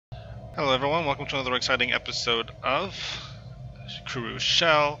Hello everyone, welcome to another exciting episode of Kuru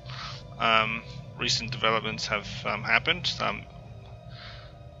Shell. Recent developments have happened.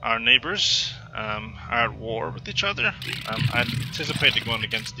 Our neighbors are at war with each other. I anticipated going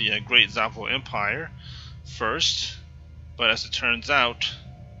against the Great Zavo Empire first, but as it turns out,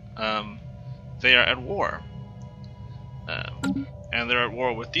 they are at war. And they're at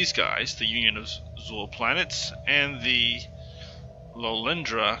war with these guys, the Union of Zul Planets, and the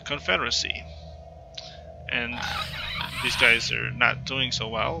Lolindra Confederacy. And these guys are not doing so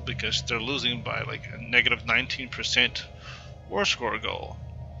well because they're losing by like a negative 19% war score goal,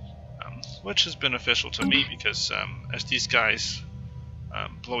 which is beneficial to me because as these guys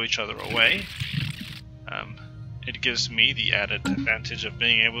blow each other away, it gives me the added advantage of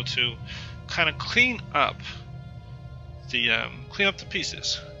being able to kind of clean up the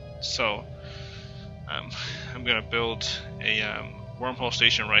pieces. So I'm gonna build a wormhole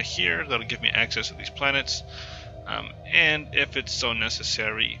station right here that'll give me access to these planets, and if it's so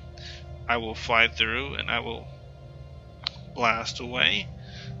necessary, I will fly through and I will blast away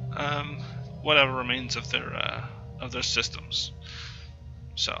whatever remains of their systems.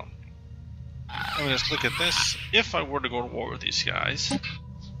 So let me just look at this. If I were to go to war with these guys,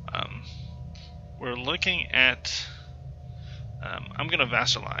 we're looking at I'm gonna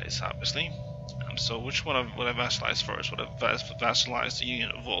vassalize, obviously. So which one would I vassalize first? Would I vassalize the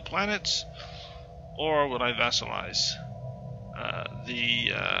Union of All Planets, or would I vassalize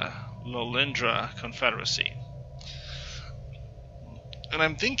the Lolindra Confederacy? And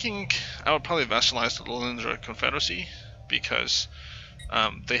I'm thinking I would probably vassalize the Lolindra Confederacy because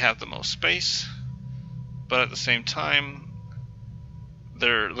they have the most space, but at the same time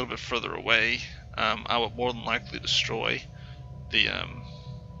they're a little bit further away. I would more than likely destroy the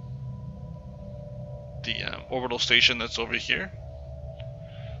orbital station that's over here,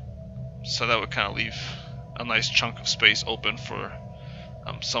 so that would kind of leave a nice chunk of space open for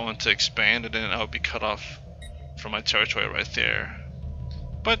someone to expand, and then I would be cut off from my territory right there.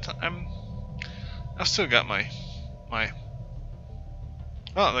 But I've still got my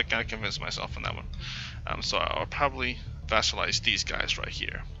well, I kind of convinced myself on that one. So I'll probably vassalize these guys right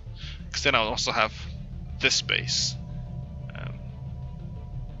here, because then I'll also have this space.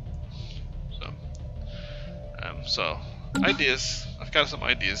 So ideas, I've got some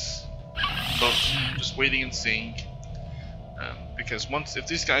ideas, but just waiting and seeing, because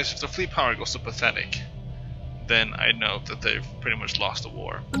if the fleet power goes so pathetic, then I know that they've pretty much lost the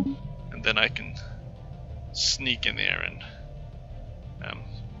war, and then I can sneak in there and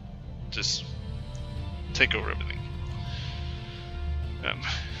just take over everything.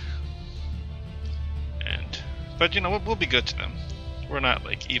 But you know, we'll be good to them. We're not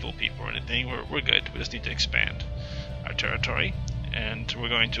like evil people or anything. We're good. We just need to expand our territory, and we're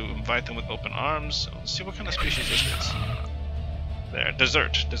going to invite them with open arms. Let's see what kind of species this is. There,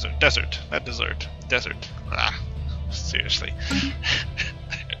 desert. Ah, seriously.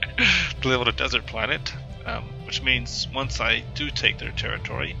 To live on a desert planet, which means once I do take their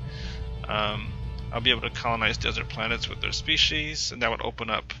territory, I'll be able to colonize desert planets with their species, and that would open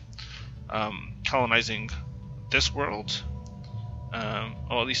up colonizing this world.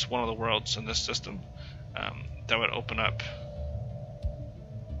 Or at least one of the worlds in this system, that would open up.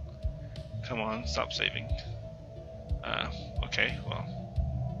 Come on, stop saving. Okay, well,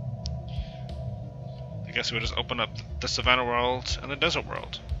 I guess we would just open up the Savannah world and the desert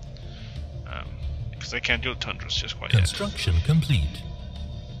world, because they can't do the tundras just quite yet. Construction complete.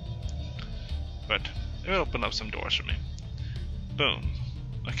 But it would open up some doors for me. Boom.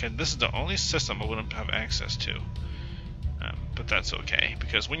 Okay, this is the only system I wouldn't have access to. But that's okay,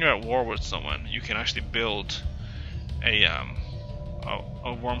 because when you're at war with someone, you can actually build a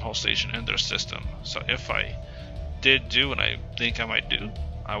wormhole station in their system. So if I did do, and I think I might do,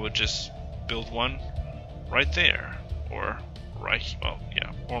 I would just build one right there, or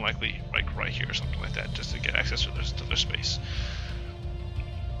more likely like right here or something like that, just to get access to their space.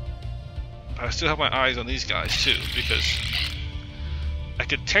 But I still have my eyes on these guys too, because I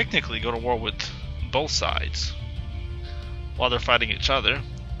could technically go to war with both sides. While they're fighting each other,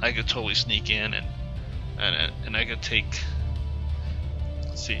 I could totally sneak in and I could take.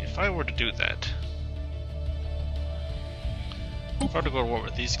 Let's see, if I were to do that, if I were to go to war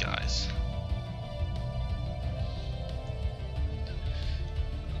with these guys,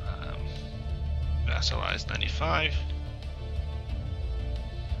 vassalize 95.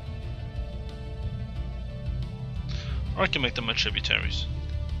 Or I can make them my tributaries.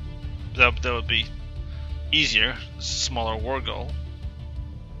 That would be easier, smaller war goal.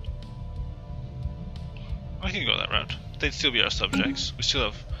 I can go that route. They'd still be our subjects. We still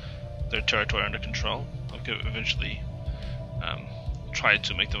have their territory under control. I could eventually try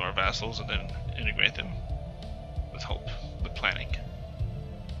to make them our vassals and then integrate them with hope, with planning.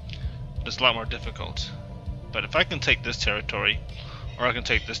 It's a lot more difficult. But if I can take this territory, or I can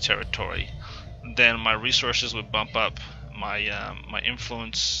take this territory, then my resources would bump up, my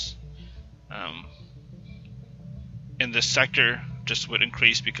influence in this sector just would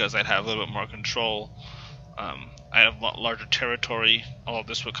increase because I'd have a little bit more control. I have a lot larger territory. All of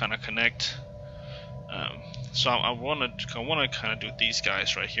this would kind of connect. So I want to kind of do these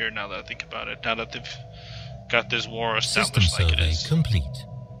guys right here. Now that I think about it, now that they've got this war established like it is. Complete.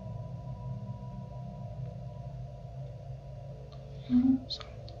 So,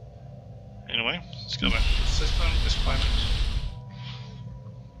 anyway, let's go back to the system. This planet.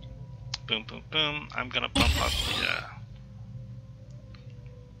 Boom, boom, boom. I'm gonna bump up the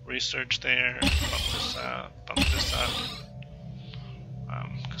research there. Bump this up. Bump this up.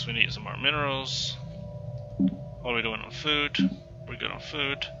 Because we need some more minerals. What are we doing on food? We're good on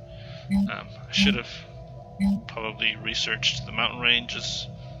food. I should have probably researched the mountain ranges.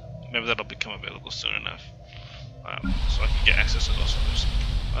 Maybe that'll become available soon enough. So I can get access to those others.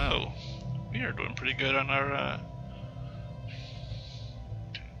 Oh, we are doing pretty good on our.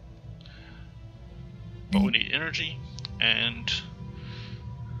 But we need energy and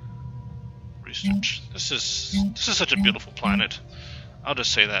research. This is such a beautiful planet. I'll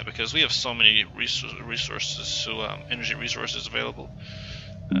just say that because we have so many resources, energy resources available.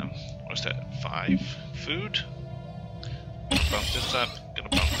 What's that? 5 food. I'm gonna bump this up. Gonna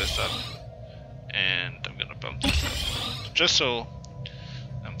bump this up, and I'm gonna bump this up. Just so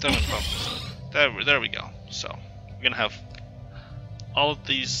I'm gonna bump this up. There we go. So we're gonna have all of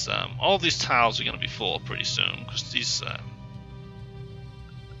these tiles are gonna be full pretty soon because these.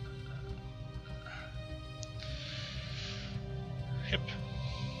 Yep.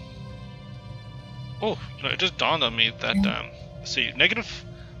 Oh, you know, it just dawned on me that let's see, negative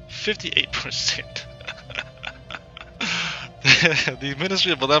 58%. The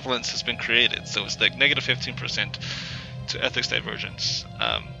Ministry of Benevolence has been created, so it's like negative 15% to ethics divergence.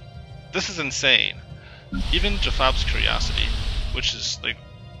 This is insane. Even Jafab's Curiosity, which is like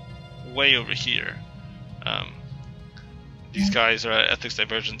way over here, these guys are at ethics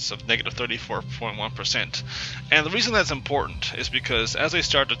divergence of negative 34.1%. And the reason that's important is because as they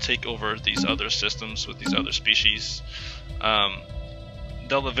start to take over these other systems with these other species,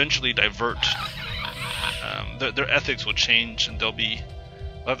 they'll eventually divert. Their ethics will change, and they'll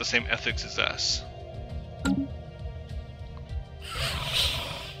have the same ethics as us.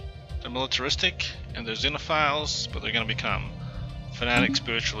 They're militaristic and they're xenophiles, but they're going to become fanatic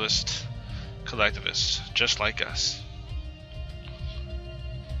spiritualist collectivists, just like us.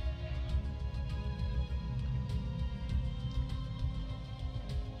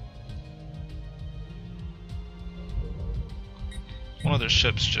 One of their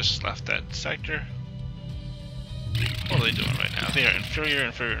ships just left that sector. What are they doing right now? They are inferior,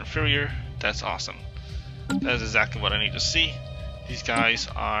 inferior, inferior. That's awesome. That is exactly what I need to see. These guys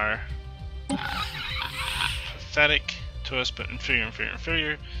are pathetic to us, but inferior, inferior,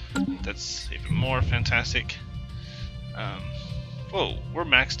 inferior. That's even more fantastic. Whoa, we're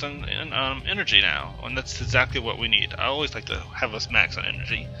maxed on energy now, and that's exactly what we need. I always like to have us max on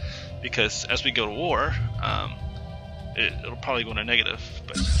energy, because as we go to war, it'll probably go into negative,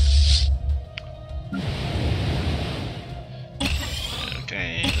 but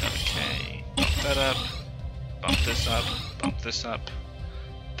okay, bump that up, bump this up, bump this up.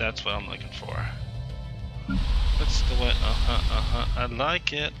 That's what I'm looking for. Let's do it. I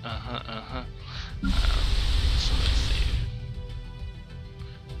like it. So let's see.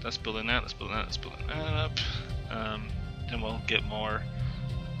 Let's build that. Let's build that. Let's build that up. Then we'll get more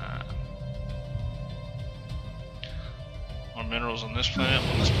minerals on this planet.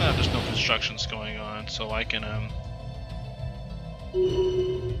 On this planet, there's no constructions going on, so I can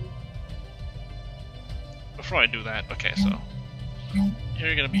before I do that, okay, so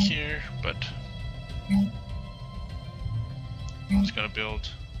you're gonna be here, but I'm just gonna build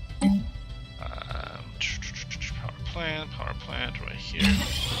power plant right here.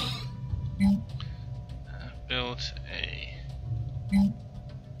 Build a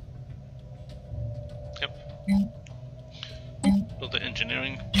build the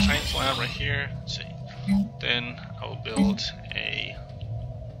engineering science lab right here. Let's see. Then I will build a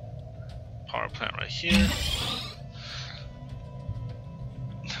power plant right here.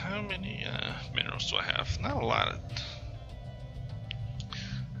 How many minerals do I have? Not a lot.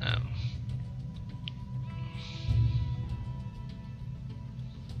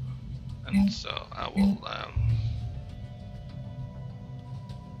 And so I will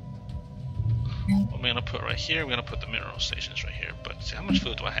What am I gonna put right here? We're gonna put the mineral stations right here. But see, how much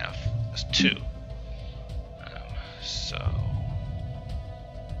food do I have? That's 2. So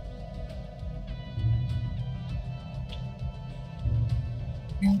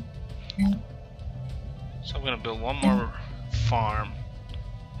I'm gonna build one more farm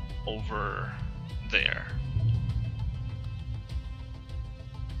over there.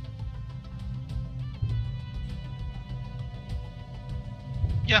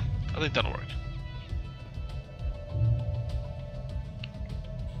 Yeah, I think that'll work.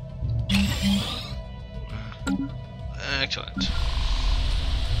 Excellent.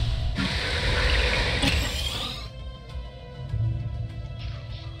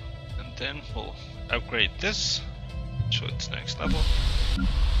 And then we'll upgrade this to its next level.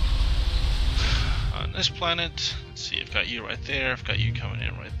 On this planet, let's see, I've got you right there, I've got you coming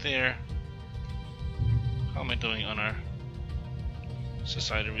in right there. How am I doing on our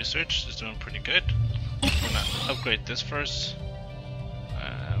society research? It's doing pretty good. I'm gonna upgrade this first.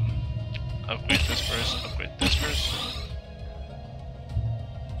 Upgrade this first, upgrade this first.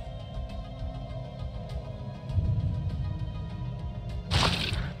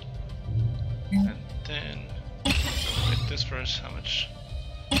 And then upgrade this first. How much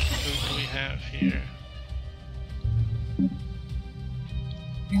food do we have here?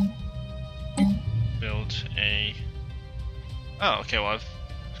 Build a... Oh, okay, well I've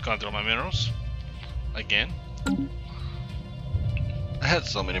gone through all my minerals. Again. I had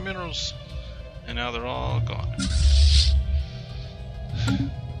so many minerals. And now they're all gone.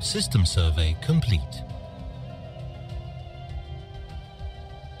 System survey complete.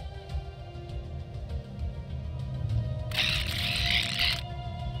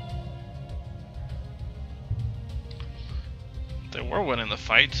 They were winning the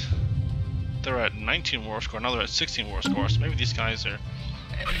fight. They're at 19 war score, now they're at 16 war score, so maybe these guys are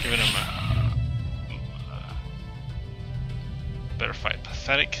giving them a better fight.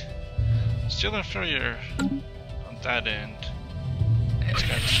 Pathetic. Still inferior on that end. These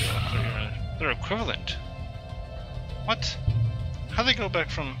guys are still inferior. They're equivalent. What? How'd they go back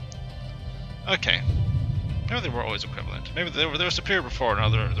from... Okay. Maybe they were always equivalent. Maybe they were superior before, now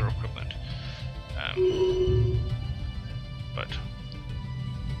they're equivalent. But...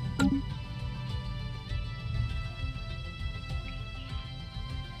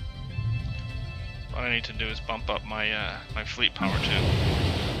 what I need to do is bump up my my fleet power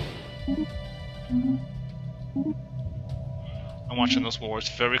too. I'm watching those wars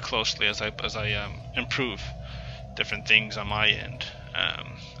very closely as I improve different things on my end. I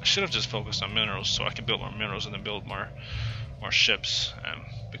should have just focused on minerals so I can build more minerals and then build more ships.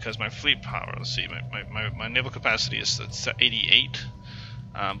 Because my fleet power, let's see, my naval capacity is at 88,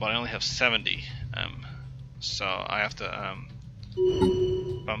 but I only have 70. So I have to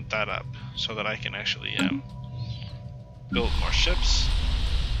bump that up so that I can actually build more ships.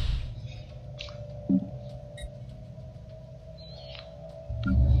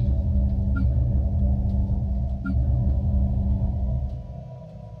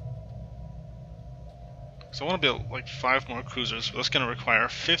 So I want to build like 5 more cruisers, but that's going to require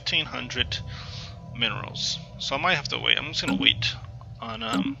 1,500 minerals. So I might have to wait. I'm just going to wait on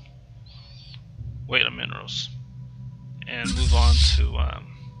minerals and move on to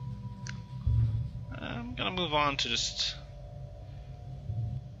I'm going to move on to just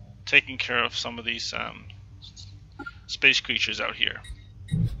taking care of some of these space creatures out here.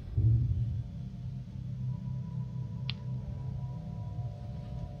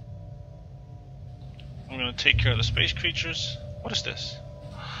 I'm going to take care of the space creatures. What is this?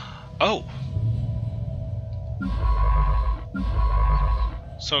 Oh!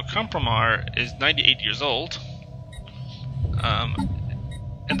 So Campramar is 98 years old.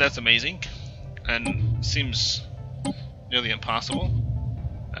 And that's amazing. And seems nearly impossible.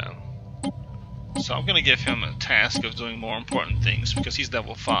 So I'm going to give him a task of doing more important things because he's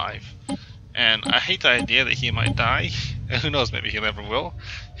level 5. And I hate the idea that he might die. And who knows, maybe he never will.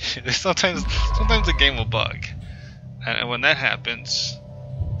 sometimes the game will bug. And when that happens,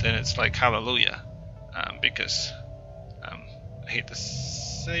 then it's like hallelujah. Because I hate to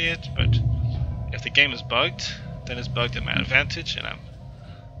say it, but if the game is bugged, then it's bugged in my advantage, and I'm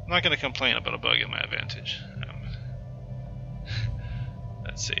not going to complain about a bug in my advantage.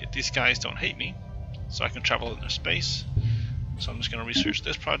 Let's see, these guys don't hate me, so I can travel in their space. So I'm just going to research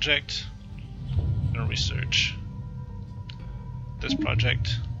this project. I'm going to research this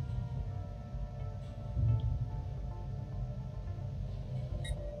project.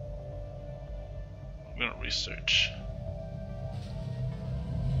 I'm going to research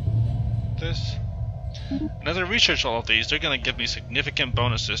this. And as I research all of these, they're going to give me significant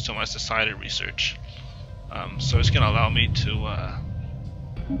bonuses to my society research. So it's going to allow me to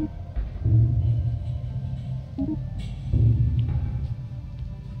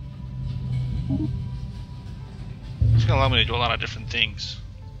it's going to allow me to do a lot of different things.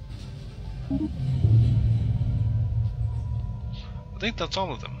 I think that's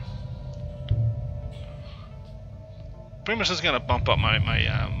all of them. Pretty much just going to bump up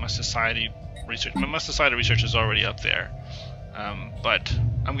my society research. My society research is already up there, but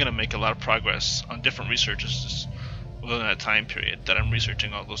I'm going to make a lot of progress on different researches within that time period that I'm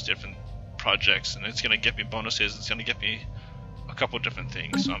researching all those different projects, and it's going to give me bonuses. It's going to give me a couple of different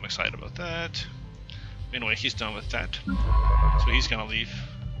things, so I'm excited about that. Anyway, he's done with that, so he's going to leave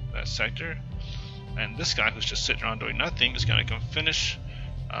that sector, and this guy who's just sitting around doing nothing is going to come finish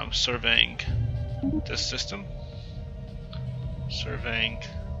surveying this system, surveying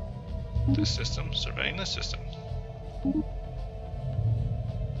this system, surveying this system.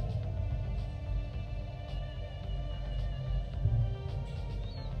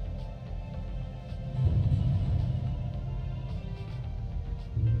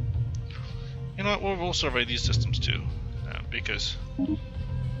 You know what, we'll survey these systems too, because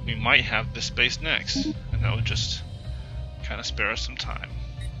we might have this base next, and that would just kind of spare us some time.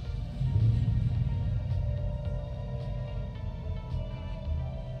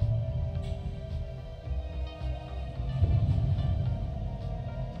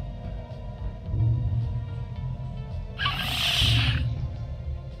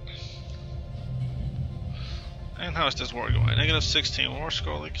 And how is this war going? Negative 16 war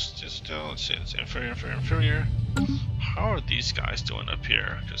score, like still, let's see, it's inferior, inferior, inferior. How are these guys doing up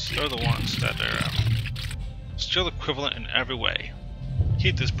here? Because they're the ones that are still equivalent in every way.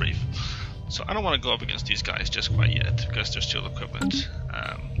 Keep this brief. So I don't want to go up against these guys just quite yet, because they're still equivalent.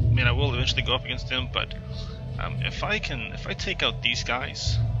 I mean, I will eventually go up against them, but if I take out these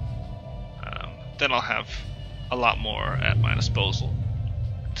guys, then I'll have a lot more at my disposal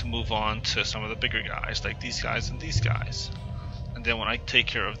to move on to some of the bigger guys, like these guys and these guys. And then when I take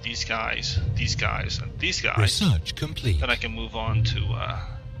care of these guys, and these guys, research complete, then I can move on to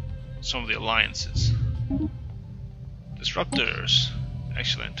some of the alliances. Disruptors,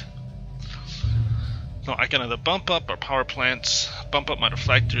 excellent. Now I can either bump up our power plants, bump up my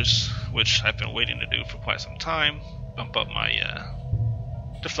deflectors, which I've been waiting to do for quite some time, bump up my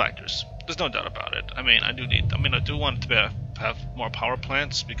deflectors. There's no doubt about it. I mean, I do want to have more power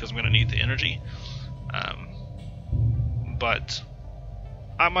plants because I'm going to need the energy. But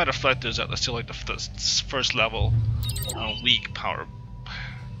my deflectors are still like the first level weak power.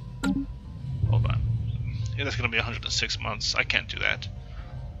 Hold on. Yeah, that's going to be 106 months. I can't do that.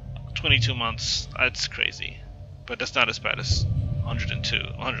 22 months, that's crazy. But that's not as bad as 102,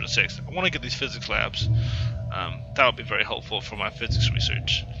 106. I want to get these physics labs. That would be very helpful for my physics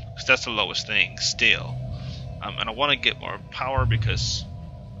research, because that's the lowest thing still. And I want to get more power because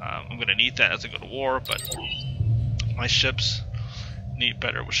I'm going to need that as I go to war, but my ships need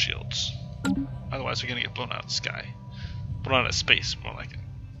better with shields. Otherwise, we're going to get blown out of the sky. Blown out of space, more like it.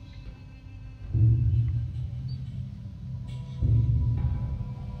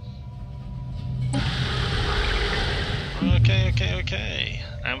 Okay.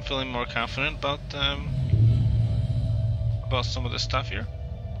 I'm feeling more confident about some of this stuff here.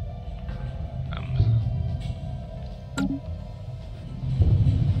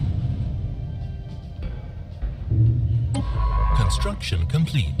 Construction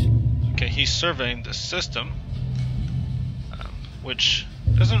complete. Okay, he's surveying the system, which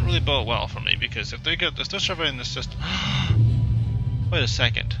doesn't really bode well for me, because if they're surveying the system. Wait a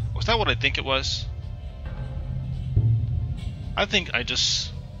second, was that what I think it was? I think I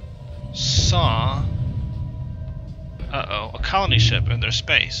just saw a colony ship in their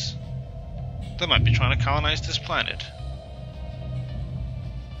space. They might be trying to colonize this planet.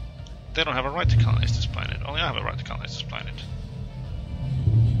 They don't have a right to colonize this planet. Only I have a right to colonize this planet.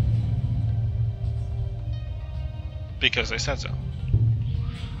 Because I said so.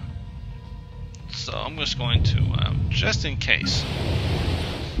 So I'm just going to, just in case,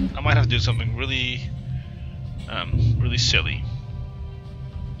 I might have to do something really silly.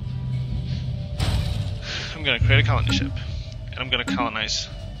 I'm going to create a colony ship, and I'm going to colonize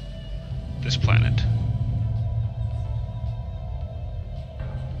this planet.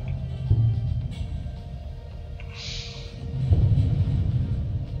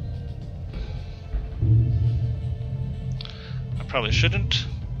 I probably shouldn't,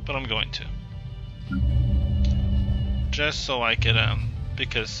 but I'm going to. Just so I could,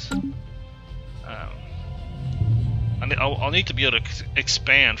 because I'll need to be able to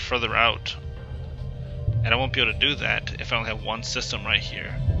expand further out and I won't be able to do that if I only have one system right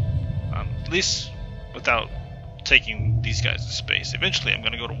here. At least without taking these guys to space. Eventually I'm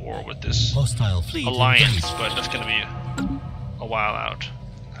going to go to war with this Hostile fleet alliance, engaged. but that's going to be a while out.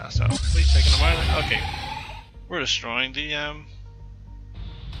 So, please taking a minor. Okay, we're destroying the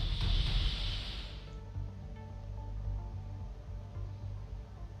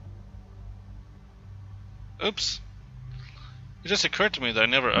Oops! It just occurred to me that I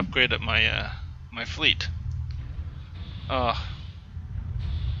never upgraded my my fleet.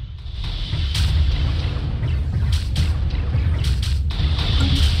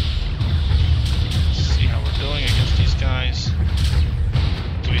 See how we're doing against these guys.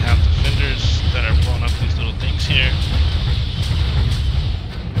 Do we have defenders that are blowing up these little things here?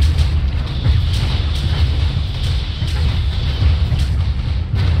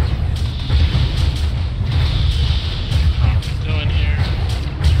 How are we doing here?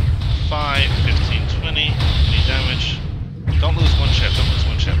 5, 15, 20. Any damage? Don't lose one ship, don't lose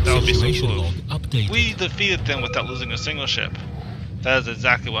one ship. That would be so Situation cool. log updated. We defeated them without losing a single ship. That is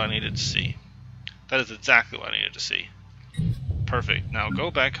exactly what I needed to see. That is exactly what I needed to see. Perfect. Now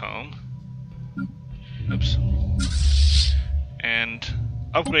go back home. Oops. And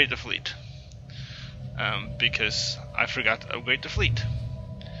upgrade the fleet. Because I forgot to upgrade the fleet.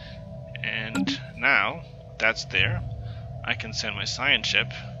 And now that's there. I can send my science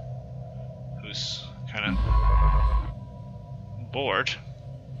ship, who's kind of bored,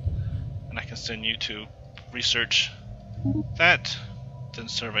 and I can send you to research that, then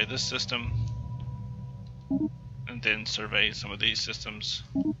survey this system, and then survey some of these systems.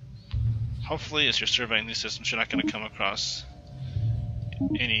 Hopefully, as you're surveying these systems, you're not going to come across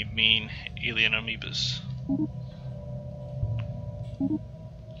any mean alien amoebas.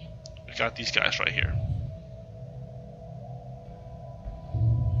 We got these guys right here.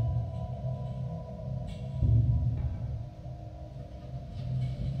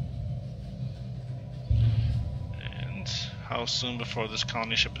 How soon before this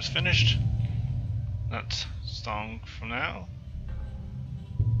colony ship is finished? Not long from now.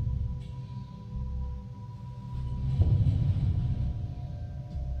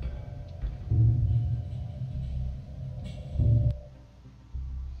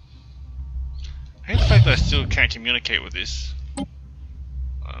 I hate the fact that I still can't communicate with these.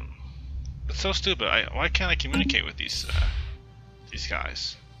 It's so stupid. Why can't I communicate with these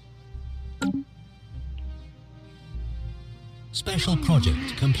guys? Special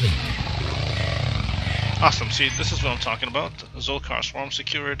project complete. Awesome. See, this is what I'm talking about. Zolkar Swarm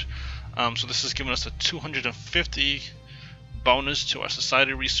secured. So this has given us a 250 bonus to our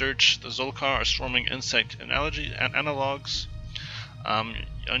society research. The Zolkar are swarming insect and analogs.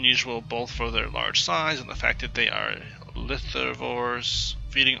 Unusual both for their large size and the fact that they are lithivores,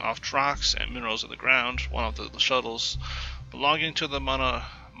 feeding off rocks and minerals of the ground. One of the shuttles belonging to the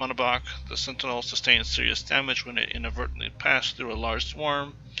Monobach, the Sentinel, sustained serious damage when it inadvertently passed through a large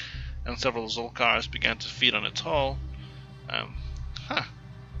swarm, and several Zolkars began to feed on its hull.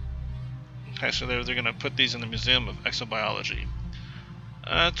 Okay, so they're going to put these in the Museum of Exobiology.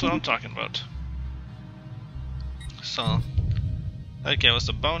 That's what I'm talking about. So, that gave us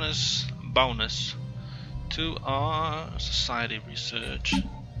a bonus to our society research.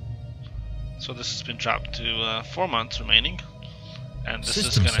 So this has been dropped to 4 months remaining. And this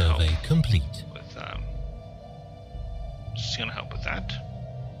System is going to survey help complete. with this is going to help with that.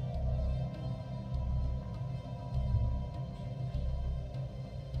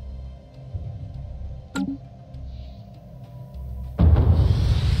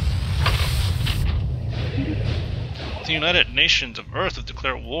 The United Nations of Earth have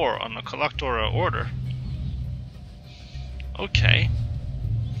declared war on the Collectora Order. Okay.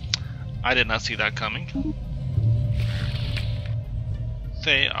 I did not see that coming.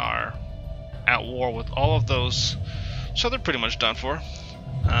 They are at war with all of those, so they're pretty much done for.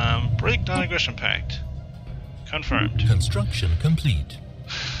 Break non-aggression pact. Confirmed. Construction complete.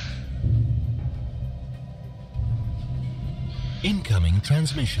 Incoming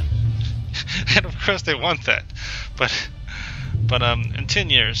transmission. And of course they want that, but in 10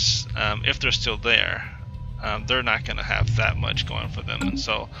 years, if they're still there, they're not going to have that much going for them, and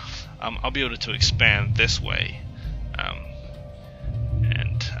so I'll be able to expand this way.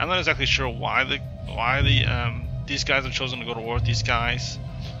 And I'm not exactly sure why these guys have chosen to go to war with these guys,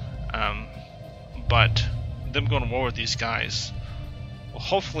 but them going to war with these guys will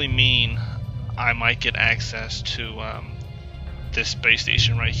hopefully mean I might get access to this space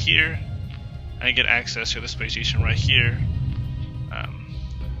station right here. I get access to the space station right here.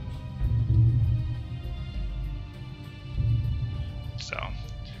 So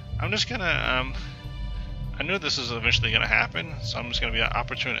I'm just gonna I knew this was eventually going to happen, so I'm just going to be an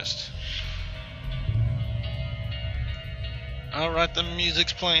opportunist. Alright, the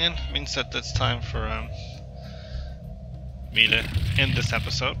music's playing. Means that it's time for me to end this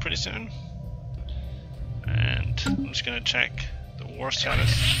episode pretty soon. And I'm just going to check the war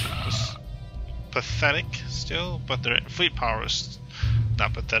status. It's pathetic still, but their fleet power is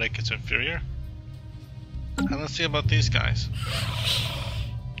not pathetic, it's inferior. And let's see about these guys.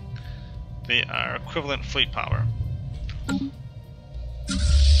 They are equivalent fleet power.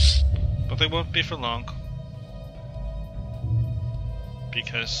 But they won't be for long.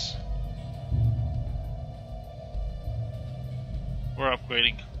 Because we're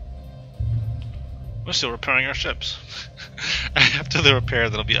upgrading. We're still repairing our ships. After the repair,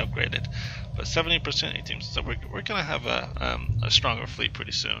 they'll be upgraded. But 70% it seems. So we're gonna have a stronger fleet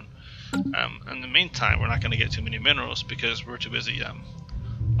pretty soon. In the meantime, we're not gonna get too many minerals because we're too busy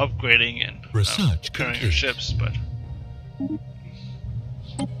upgrading and repairing our ships. But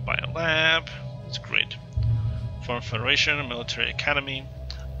Biolab, it's great. Foreign Federation, Military Academy.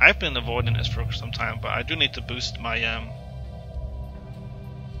 I've been avoiding this for some time, but I do need to boost my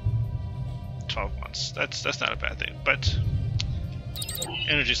 12 months. That's not a bad thing. But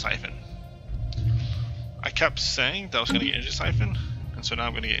Energy Siphon. I kept saying that I was going to get Energy Siphon, and so now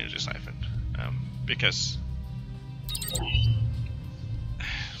I'm going to get Energy Siphon because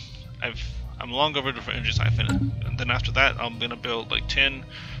I'm long overdue for Energy Siphon, and then after that I'm going to build like 10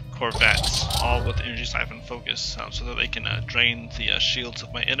 Corvettes, all with Energy Siphon focus, so that they can drain the shields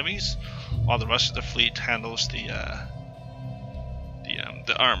of my enemies, while the rest of the fleet handles the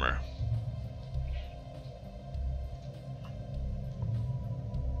armor.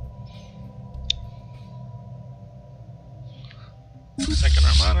 Second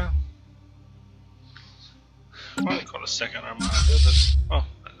Armada. Why do they call it a second Armada?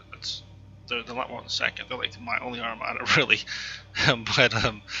 They're a lot more than second. They're like my only Armada, really. But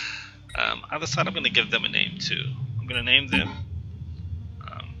I decided I'm going to give them a name too. I'm going to name them.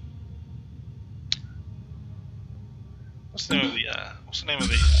 What's the name of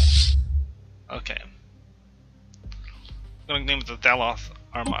the? Okay. I'm going to name it the Daloth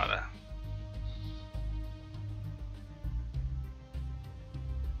Armada.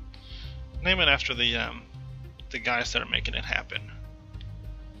 Name it after the guys that are making it happen.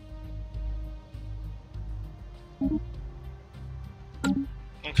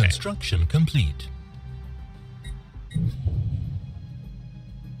 Okay. Construction complete.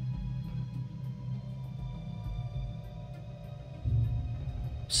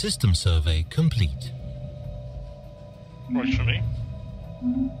 System survey complete. Works for me.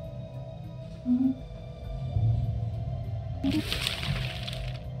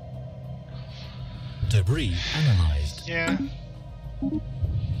 Debris analyzed. Yeah.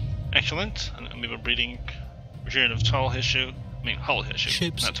 Excellent. And we were breeding regenerative hull issue. I mean hull issue.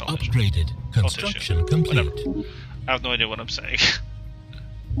 Ships not hull upgraded. Issue. Construction complete. Whatever. I have no idea what I'm saying.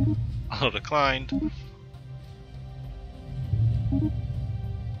 Auto declined.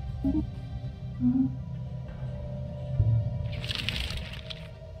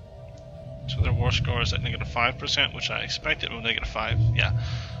 So their war score is at -5%, which I expected. Well, -5, yeah,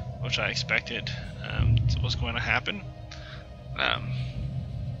 which I expected was going to happen.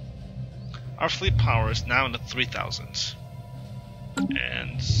 Our fleet power is now in the 3000s,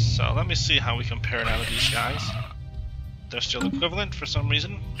 and so let me see how we compare now to these guys. They're still equivalent for some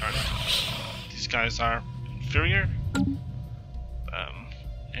reason. These guys are inferior,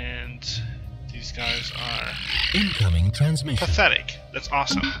 and these guys are incoming transmission. Pathetic. That's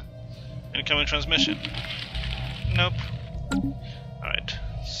awesome. Incoming transmission. Nope. Alright,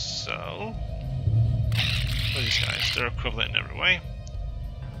 so what are these guys? They're equivalent in every way.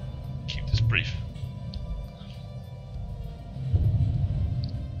 Keep this brief.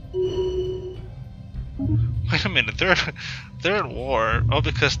 Wait a minute, they're at war. Oh,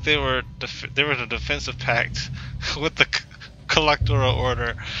 because they were in a defensive pact with the Collectoral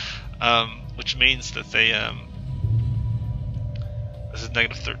Order, which means that they this is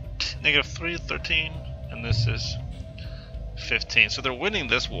 -3, 13, and this is 15. So they're winning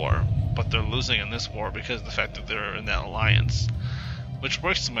this war, but they're losing in this war because of the fact that they're in that alliance, which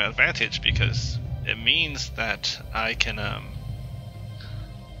works to my advantage because it means that I can,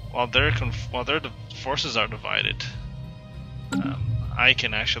 while their forces are divided, I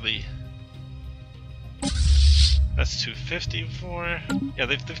can actually. That's 254. Yeah,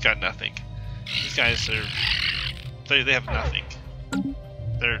 they've got nothing. These guys are they have nothing.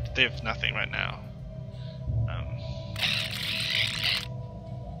 They have nothing right now.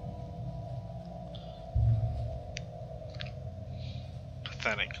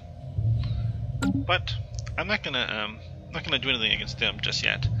 Pathetic. But I'm not gonna do anything against them just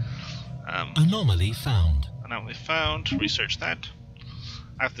yet. Anomaly found. Anomaly found. Research that.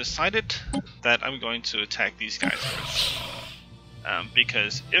 I've decided that I'm going to attack these guys first,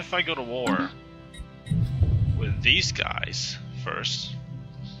 because if I go to war with these guys first,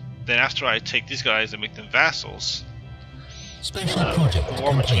 then after I take these guys and make them vassals, Special project the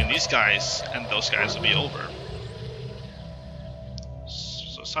war between complete. these guys and those guys will be over.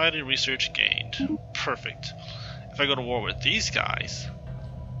 Society research gained. Perfect. If I go to war with these guys,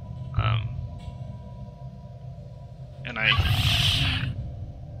 and I,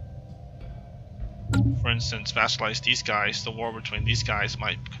 for instance, vassalize these guys, the war between these guys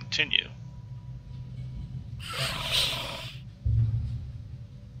might continue.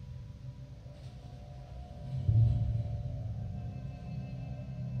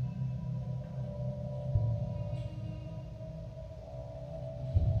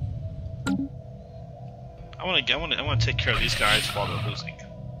 I want to take care of these guys while they're losing.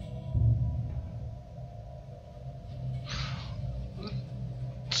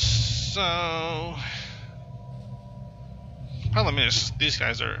 So, problem is these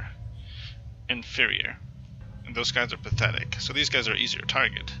guys are inferior, and those guys are pathetic. So these guys are easier to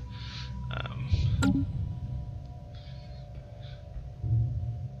target.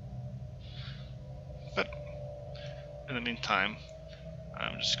 But in the meantime,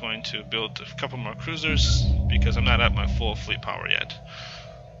 I'm just going to build a couple more cruisers because I'm not at my full fleet power yet.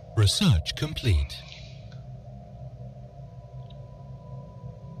 Research complete.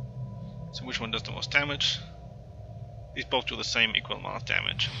 So which one does the most damage? These both do the same equal amount of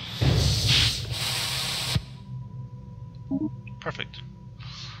damage. Perfect.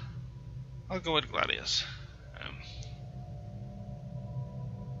 I'll go with Gladius.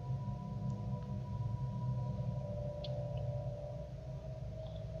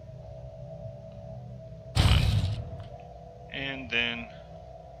 And then,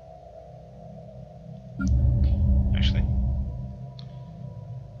 actually,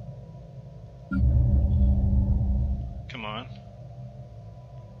 come on.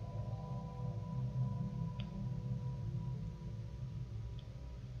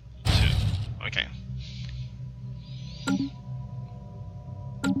 Two. Okay.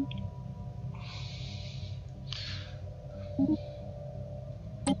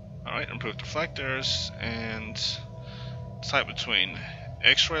 Alright, improve deflectors and decide between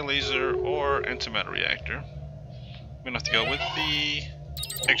X-ray laser or antimatter reactor. I'm gonna have to go with the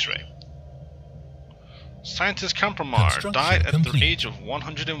X-ray. Scientist Campramar died at the age of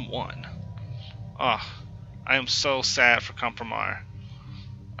 101. Ah, I am so sad for Campramar.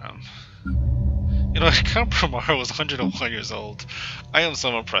 You know, Campramar was 101 years old. I am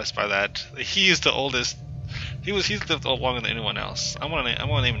so impressed by that. He is the oldest. He's lived longer than anyone else. I want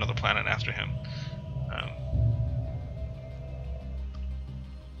to name another planet after him.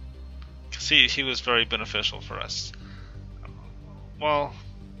 He was very beneficial for us. Well,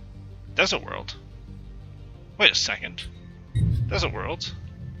 Desert World. Wait a second. Desert World.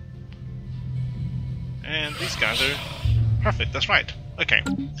 And these guys are perfect, that's right. Okay.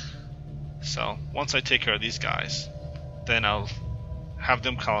 So, once I take care of these guys, then I'll have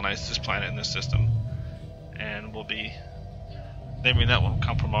them colonize this planet in this system. And we'll be naming that one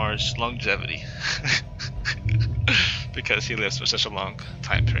Campramars Longevity. Because he lives for such a long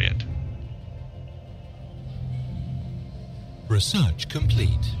time period. Research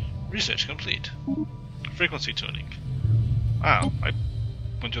complete. Research complete. Frequency tuning. Wow, I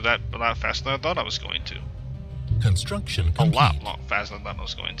went through that a lot faster than I thought I was going to. Construction complete. A lot faster than I thought I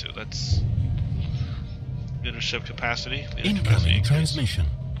was going to. That's leadership capacity. Incoming transmission.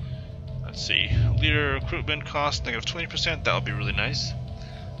 Let's see. Leader recruitment cost negative 20%. That would be really nice.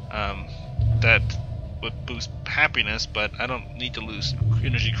 That would boost happiness, but I don't need to lose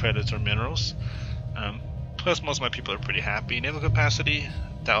energy credits or minerals. Plus, most of my people are pretty happy. Naval capacity,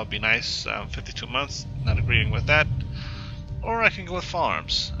 that would be nice. 52 months, not agreeing with that. Or I can go with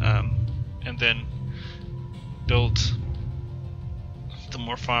farms, and then build the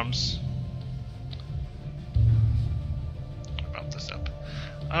more farms. Wrap this up.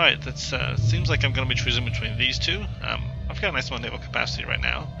 Alright, that seems like I'm going to be choosing between these two. I've got a nice amount of naval capacity right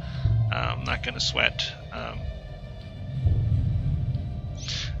now. I'm not going to sweat.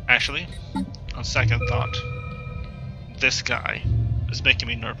 Actually, on second thought, this guy is making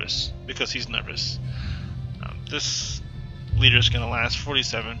me nervous because he's nervous. This leader is going to last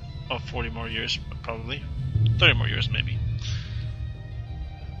 47 or 40 more years, probably 30 more years maybe.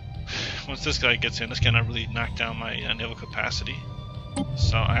 Once this guy gets in, it's going to really knock down my naval capacity,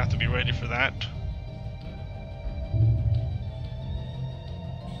 so I have to be ready for that.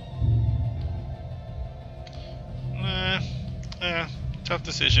 Tough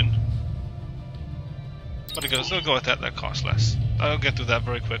decision. But it'll go with that. That costs less. I'll get through that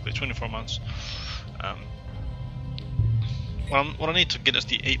very quickly. 24 months. Well, what I need to get is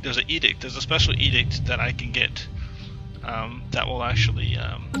there's an edict. There's a special edict that I can get that will actually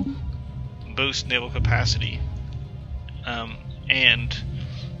boost naval capacity and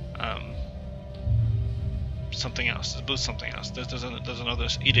something else. Boost something else. There's another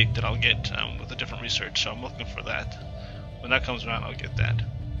edict that I'll get with a different research. So I'm looking for that. When that comes around, I'll get that.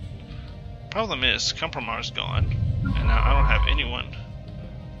 Problem is, Campramar's gone, and now I don't have anyone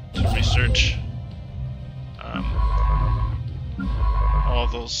to research all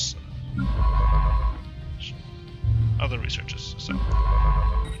those other researches. So,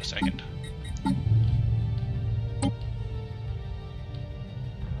 wait a second.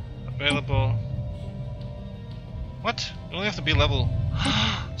 Available. What? You only have to be level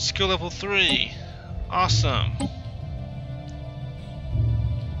skill level 3. Awesome.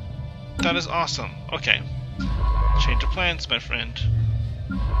 That is awesome. Okay. Change of plans, my friend.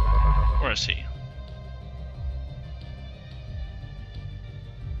 Where is he?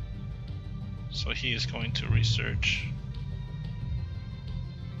 So he is going to research.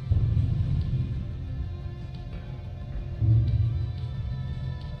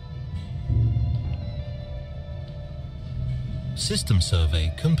 System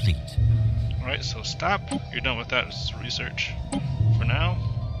survey complete. Alright, so stop. You're done with that research for now.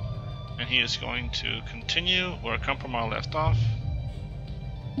 And he is going to continue where Campramar left off.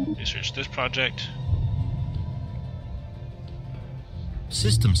 Research this project.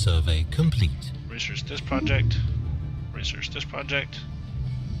 System survey complete. Research this project. Research this project.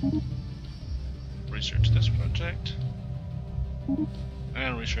 Research this project.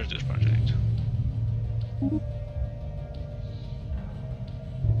 And research this project.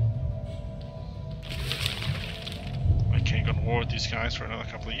 I can't go to war with these guys for another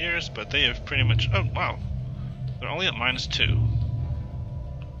couple of years, but they have pretty much... Oh, wow. They're only at -2.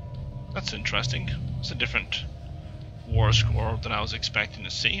 That's interesting. It's a different war score than I was expecting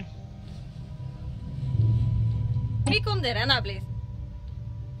to see.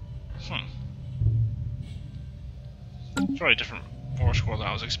 It's very different war score than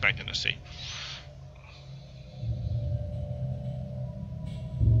I was expecting to see.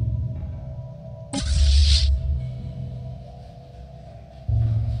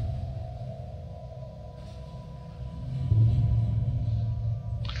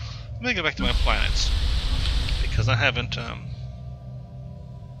 Let me go back to my planets, because I haven't,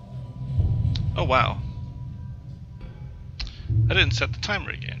 oh wow. I didn't set the timer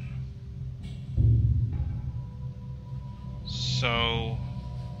again. So,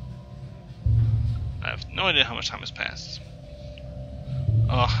 I have no idea how much time has passed.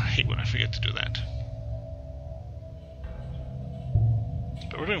 Oh, I hate when I forget to do that.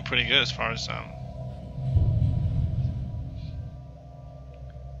 But we're doing pretty good as far as,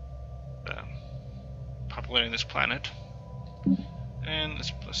 populating this planet. And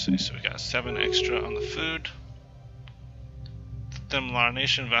let's see, so we got 7 extra on the food. Themlar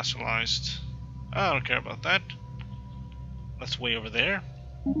Nation vassalized. I don't care about that. That's way over there.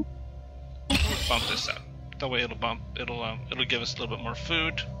 Let's bump this up. That way it'll give us a little bit more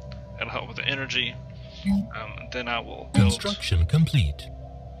food. It'll help with the energy. Then I will build. Construction complete.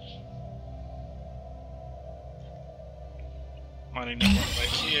 Mining network right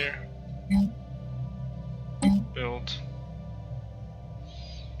here. Build.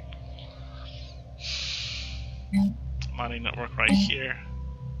 Mining network right here.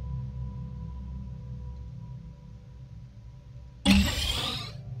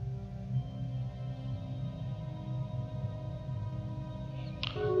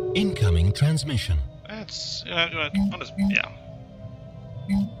 Incoming transmission. That's yeah.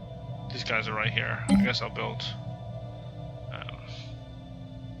 These guys are right here. I guess I'll build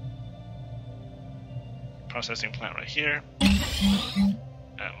processing plant right here, and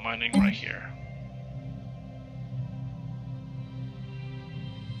mining right here.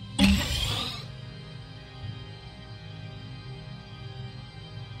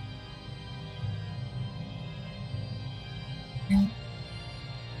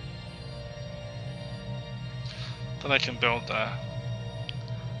 Then I can build.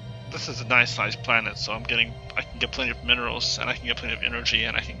 This is a nice sized planet, so I can get plenty of minerals, and I can get plenty of energy,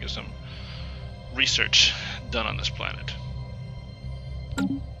 and I can get some research done on this planet.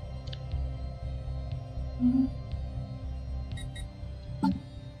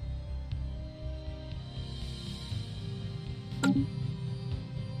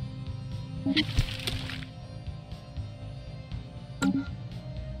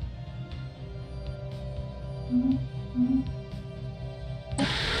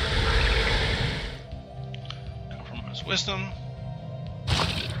 Use wisdom.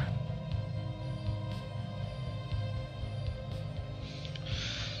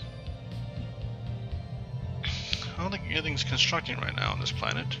 I don't think anything's constructing right now on this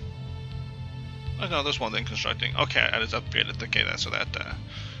planet. Oh no, there's one thing constructing. Okay, I just upgraded. Okay, that's so that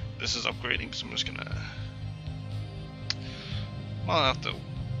this is upgrading. So I'm just gonna. Well, I'll have to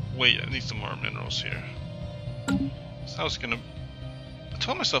wait. I need some more minerals here. So I was gonna. I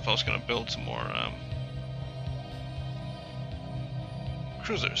told myself I was gonna build some more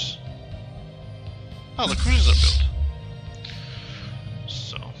cruisers. Oh, the cruisers are built.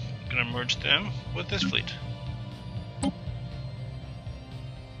 So I'm gonna merge them with this fleet.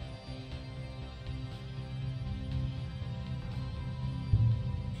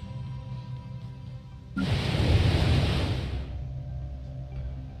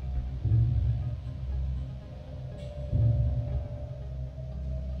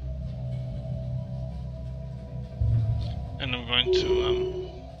 And I'm going to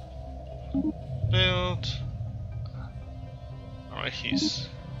build. Alright, he's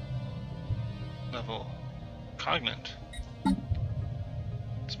level cognate.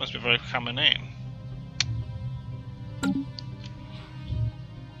 This must be a very common name.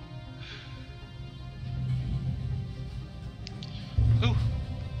 Ooh.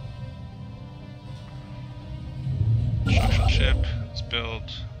 Construction ship. Let's build.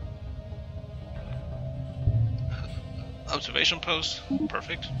 Observation post,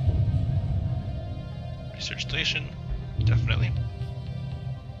 perfect. Research station, definitely.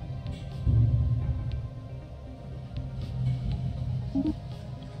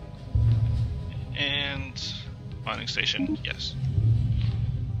 And mining station, yes.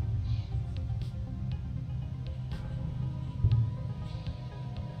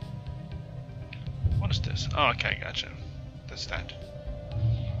 What is this? Oh, okay, gotcha. That's that.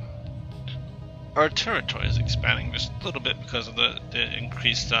 Our territory is expanding just a little bit because of the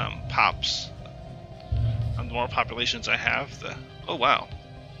increased pops. And the more populations I have, the... Oh, wow.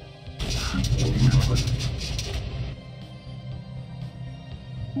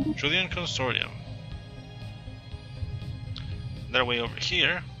 Trillion Consortium. They're way over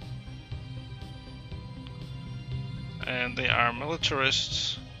here. And they are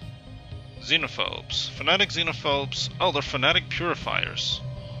militarists, xenophobes. Fanatic xenophobes. Oh, they're fanatic purifiers.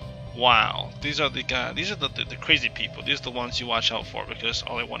 Wow, these are the guys. These are the crazy people. These are the ones you watch out for because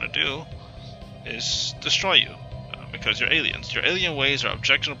all they want to do is destroy you because you're aliens. Your alien ways are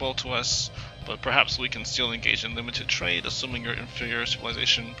objectionable to us, but perhaps we can still engage in limited trade, assuming your inferior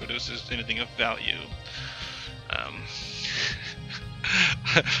civilization produces anything of value.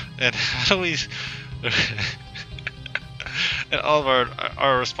 And how do we? And all of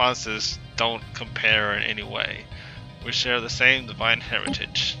our responses don't compare in any way. We share the same divine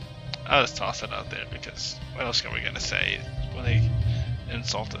heritage. I'll just toss it out there because what else are we gonna say when they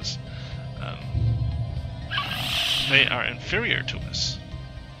insult us? They are inferior to us.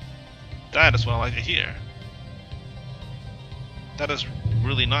 That is what I like to hear. That is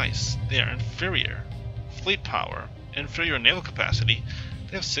really nice. They are inferior. Fleet power, inferior naval capacity.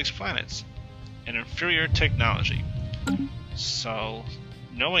 They have 6 planets. And inferior technology. So,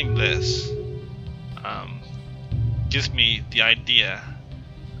 knowing this gives me the idea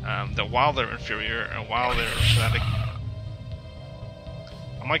that while they're inferior and while they're fanatic,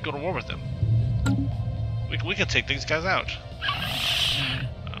 I might go to war with them. We can take these guys out.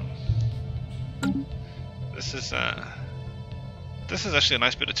 This is actually a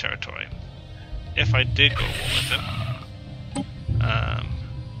nice bit of territory. If I did go to war with them,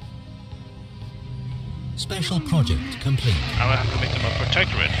 Special project complete. I would have to make them a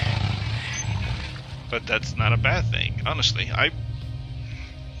protectorate. But that's not a bad thing, honestly. I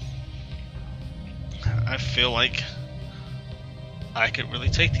feel like I could really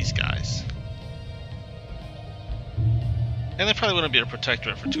take these guys. And they probably wouldn't be a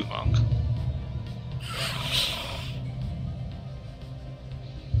protectorate for too long.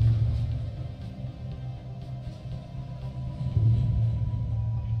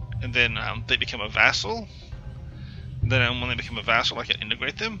 And then they become a vassal. Then when they become a vassal, I can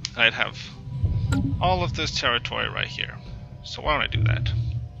integrate them. I'd have all of this territory right here. So why don't I do that?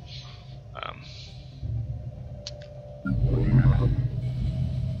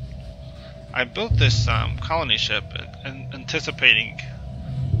 I built this colony ship anticipating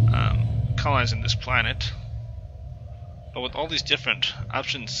colonizing this planet, but with all these different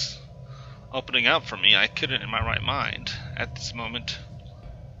options opening up for me, I couldn't in my right mind at this moment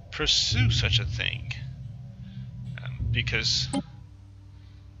pursue such a thing, because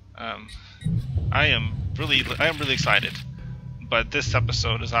I am really excited, but this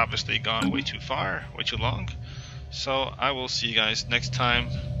episode has obviously gone way too far, way too long. So I will see you guys next time.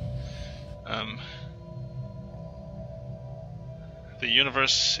 The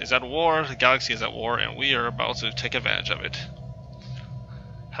universe is at war, the galaxy is at war, and we are about to take advantage of it.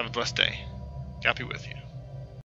 Have a blessed day. Happy with you.